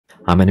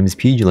Hi, my name is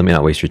PeeJ, let me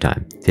not waste your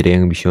time. Today I'm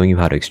going to be showing you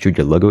how to extrude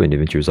your logo in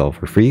DaVinci Resolve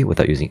for free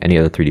without using any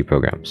other 3D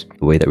programs.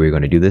 The way that we're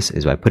going to do this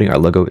is by putting our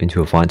logo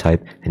into a font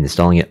type and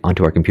installing it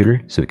onto our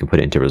computer so we can put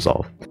it into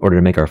Resolve. In order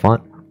to make our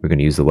font, we're going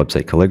to use the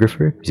website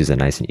Calligrapher, which is a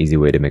nice and easy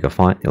way to make a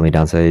font. The only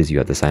downside is you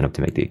have to sign up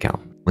to make the account.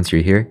 Once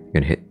you're here, you're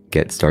going to hit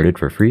get started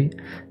for free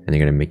and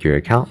you're going to make your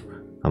account.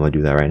 I'm going to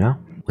do that right now.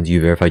 Once you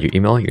verified your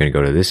email, you're going to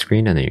go to this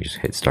screen and then you just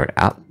hit start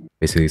app.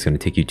 Basically, it's going to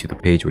take you to the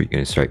page where you're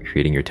going to start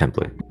creating your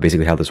template.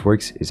 Basically, how this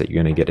works is that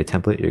you're going to get a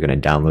template, you're going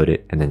to download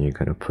it, and then you're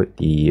going to put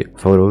the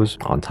photos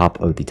on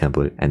top of the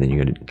template, and then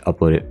you're going to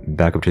upload it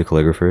back up to the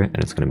Calligrapher, and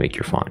it's going to make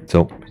your font.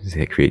 So, just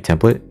hit create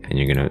template, and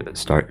you're going to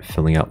start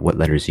filling out what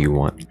letters you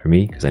want. For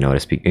me, because I know how to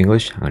speak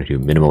English, I'm going to do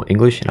minimal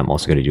English, and I'm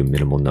also going to do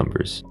minimal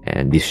numbers.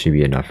 And these should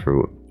be enough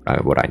for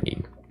what I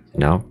need.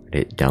 Now,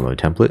 hit download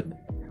template.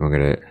 We're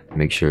going to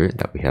make sure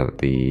that we have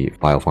the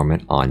file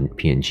format on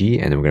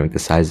PNG, and then we're going to make the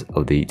size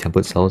of the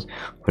template cells,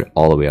 put it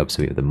all the way up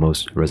so we have the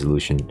most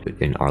resolution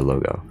in our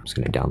logo. I'm just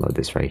going to download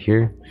this right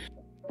here,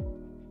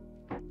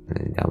 and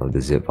then download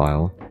the zip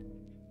file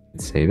and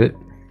save it.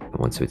 And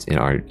once it's in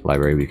our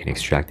library, we can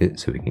extract it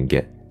so we can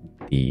get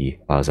the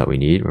files that we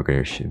need.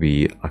 There should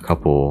be a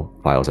couple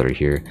files that are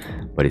here,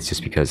 but it's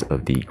just because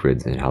of the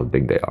grids and how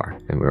big they are.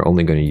 And we're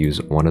only going to use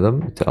one of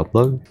them to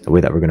upload. The way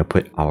that we're going to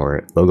put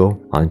our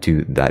logo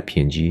onto that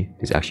PNG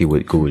is actually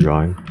with Google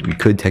Drawing. We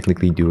could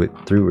technically do it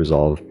through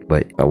Resolve,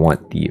 but if I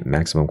want the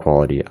maximum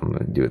quality, I'm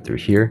going to do it through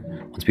here.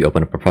 Once we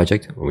open up a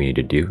project, what we need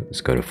to do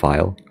is go to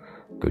File,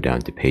 go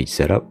down to Page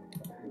Setup.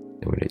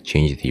 Then we're going to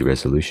change the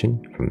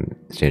resolution from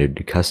standard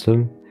to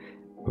custom.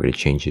 We're going to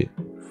change it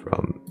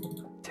from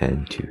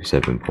 10 to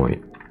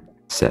 7.75,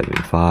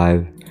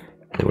 and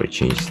then we're going to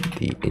change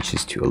the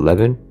inches to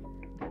 11.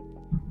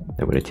 Then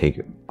we're going to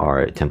take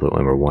our template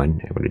number 1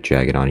 and we're going to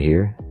drag it on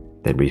here,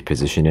 then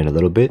reposition it a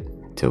little bit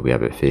until we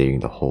have it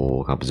fitting the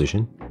whole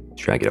composition.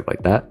 Drag it up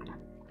like that.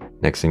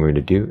 Next thing we're going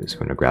to do is we're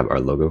going to grab our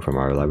logo from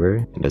our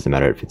library. It doesn't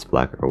matter if it's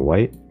black or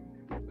white,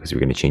 because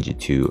we're going to change it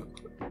to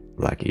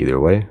black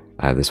either way.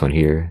 I have this one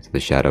here, so the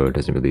shadow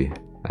doesn't really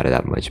matter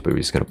that much, but we're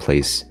just going to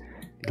place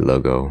the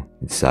logo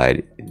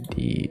inside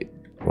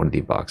one of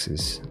the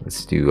boxes.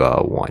 Let's do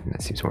 1.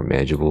 That seems more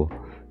manageable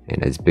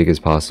and as big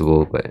as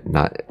possible, but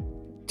not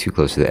too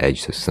close to the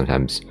edge, so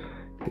sometimes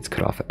it's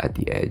cut off at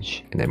the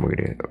edge. And then we're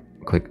going to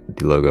click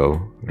the logo,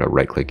 we're going to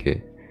right click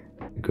it,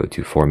 go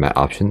to format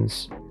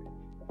options,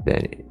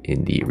 then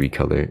in the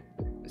recolor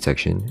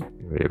section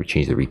we're going to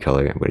change the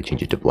recolor. I'm going to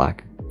change it to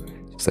black,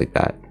 just like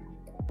that,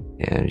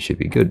 and it should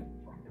be good.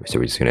 So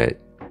we're just going to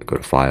go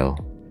to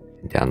file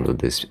and download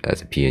this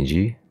as a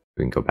PNG.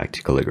 We can go back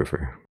to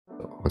Calligrapher.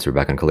 Once we're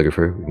back on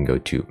Calligrapher, we can go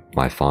to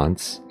My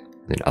Fonts,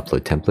 and then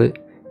Upload Template.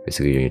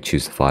 Basically, you're going to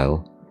choose the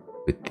file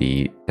with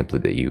the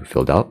template that you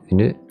filled out in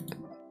it.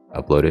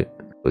 Upload it,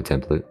 upload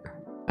template.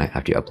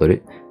 After you upload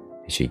it,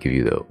 it should give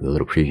you the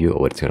little preview of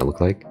what it's going to look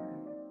like.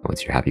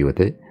 Once you're happy with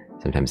it,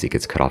 sometimes it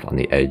gets cut off on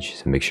the edge,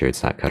 so make sure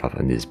it's not cut off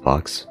on this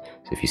box.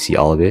 So if you see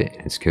all of it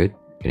and it's good,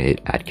 you're going to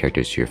hit Add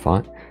Characters to your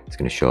font. It's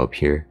going to show up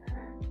here.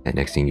 And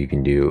next thing you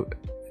can do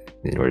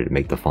in order to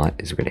make the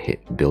font is we're going to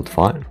hit Build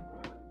Font.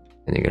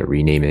 And you're going to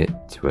rename it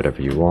to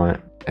whatever you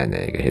want, and then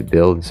you're going to hit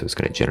build, so it's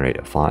going to generate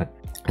a font,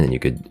 and then you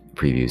could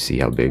preview, see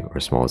how big or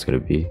small it's going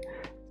to be.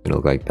 It's going to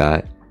look like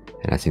that,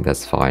 and I think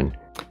that's fine.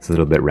 It's a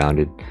little bit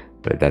rounded,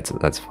 but that's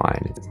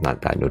fine. It's not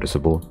that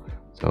noticeable.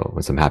 So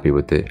once I'm happy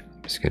with it,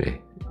 I'm just going to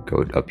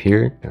go up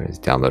here and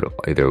just download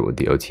either with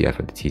the OTF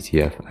or the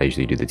TTF. I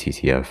usually do the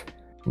TTF,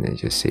 and then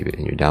just save it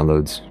in your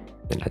downloads.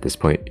 And at this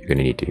point, you're going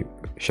to need to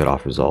shut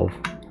off Resolve,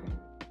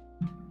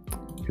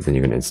 because then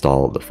you're going to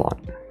install the font.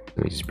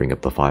 Let me just bring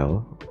up the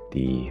file with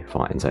the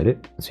font inside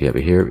it. So you have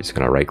it here. We're just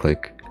going to right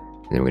click,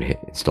 and then we're going to hit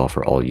install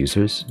for all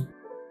users,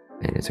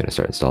 and it's going to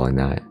start installing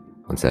that.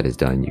 Once that is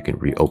done, you can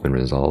reopen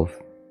Resolve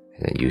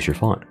and then use your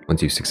font.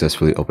 Once you've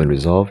successfully opened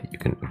Resolve, you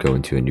can go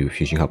into a new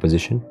Fusion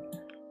composition.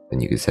 Then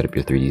you can set up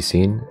your 3D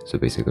scene. So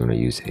basically I'm going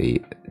to use a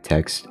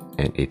text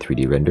and a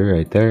 3D render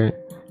right there.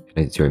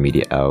 It's your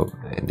immediate out,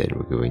 and then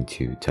we're going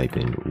to type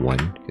in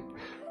 1,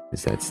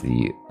 because that's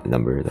the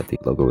number that the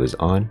logo is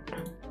on.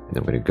 And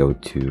then I'm going to go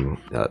to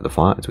the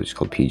font, which is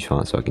called PeeJ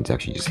font, so I can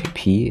actually just hit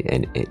P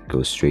and it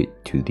goes straight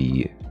to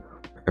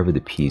wherever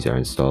the P's are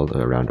installed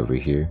around over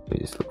here. Let me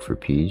just look for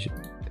PeeJ.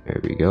 There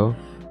we go.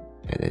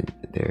 And then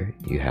there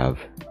you have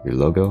your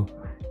logo.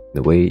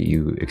 The way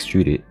you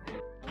extrude it,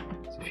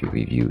 so if you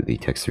review the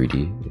text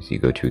 3D, is you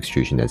go to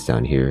extrusion, that's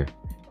down here,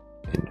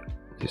 and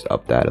just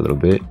up that a little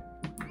bit.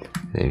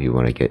 And if you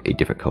want to get a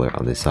different color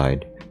on this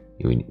side,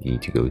 you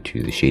need to go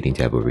to the shading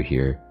tab over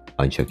here.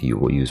 Uncheck you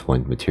will use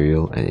one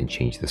material and then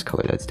change this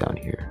color that's down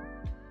here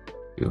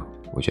to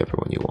whichever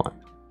one you want.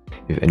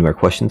 If you have any more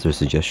questions or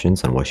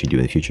suggestions on what you should do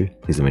in the future,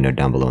 please let me know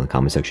down below in the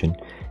comment section. If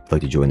you'd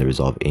like to join the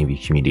Resolve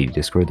AMV community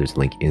Discord, there's a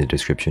link in the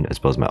description,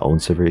 as well as my own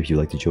server if you'd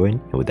like to join.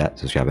 And with that,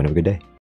 subscribe and have a good day.